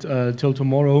need it till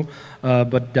tomorrow,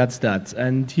 but that's that.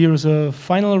 And here's a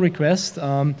final request.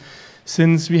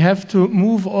 Since we have to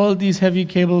move all these heavy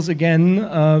cables again,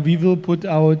 we will put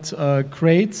out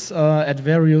crates at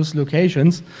various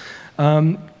locations.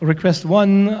 Request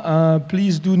 1,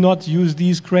 please do not use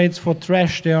these crates for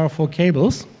trash, they are for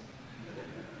cables.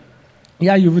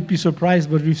 Yeah, you would be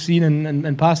surprised what we've seen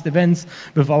in past events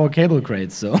with our cable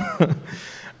crates. So.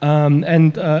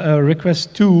 And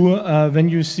request 2, when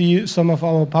you see some of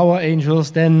our power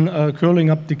angels then curling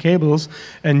up the cables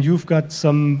and you've got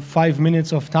some 5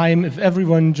 minutes of time, if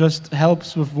everyone just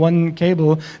helps with one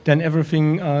cable, then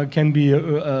everything can be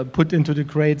put into the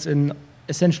crates in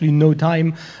essentially no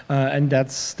time, and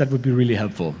that would be really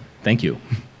helpful. Thank you.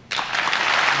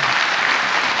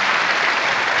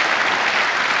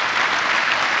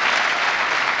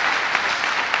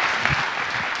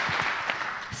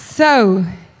 So,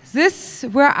 these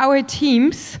were our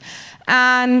teams,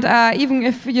 and even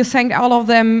if you thanked all of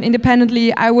them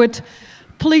independently, I would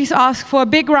please ask for a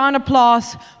big round of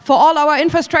applause for all our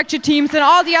infrastructure teams and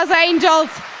all the other angels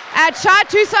at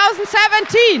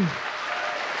SHA2017.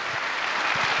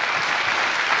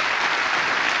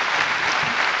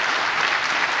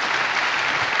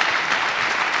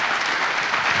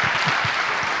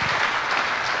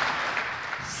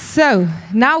 So,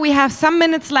 now we have some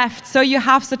minutes left, so you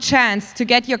have the chance to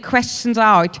get your questions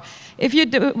out. If you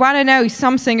want to know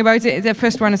something about it, the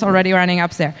first one is already running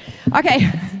up there.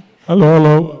 Okay.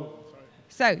 Hello.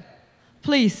 So,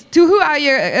 please, to who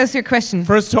is your question?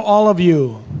 First to all of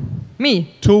you.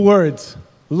 Me. 2 words.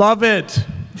 Love it.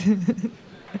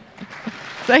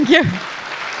 Thank you.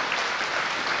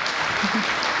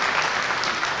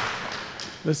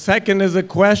 The second is a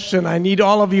question. I need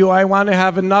all of you. I want to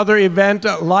have another event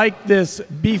like this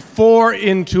before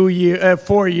in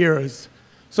 4 years.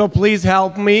 So please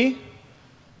help me.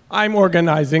 I'm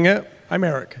organizing it. I'm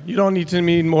Eric. You don't need to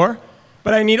need more.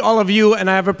 But I need all of you, and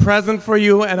I have a present for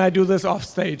you, and I do this off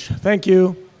stage. Thank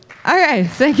you. Okay,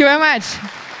 thank you very much.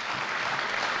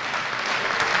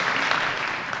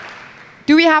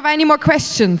 Do we have any more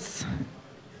questions?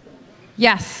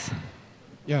 Yes.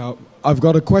 Yeah, I've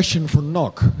got a question for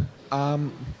NOC.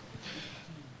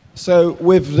 So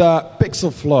with the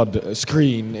pixel flood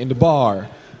screen in the bar,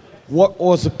 what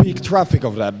was the peak traffic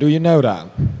of that? Do you know that?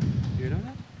 Do you know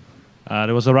that?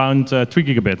 There was around 3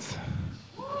 gigabits.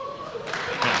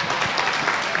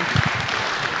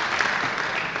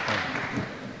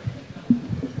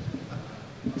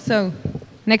 So,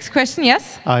 next question,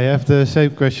 yes? I have the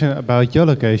same question about your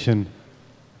location.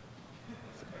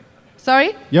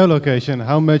 Sorry? Your location,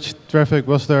 how much traffic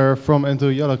was there from and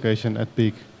to your location at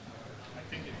peak?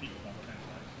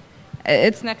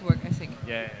 It's network, I think.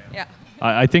 Yeah.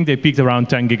 I think they peaked around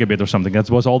 10 gigabit or something. That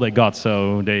was all they got,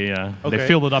 so they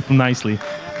filled it up nicely.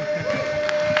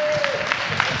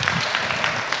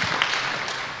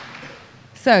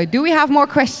 So, do we have more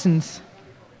questions?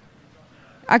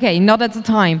 Okay, not at the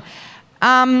time.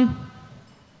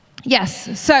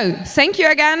 Yes, so thank you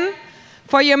again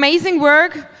for your amazing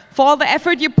work, for all the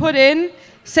effort you put in.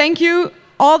 Thank you,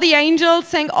 all the angels,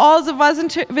 thank all the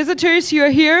visitors who are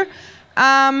here.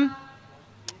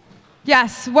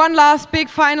 Yes, one last big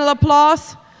final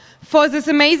applause for this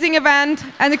amazing event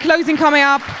and the closing coming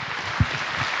up.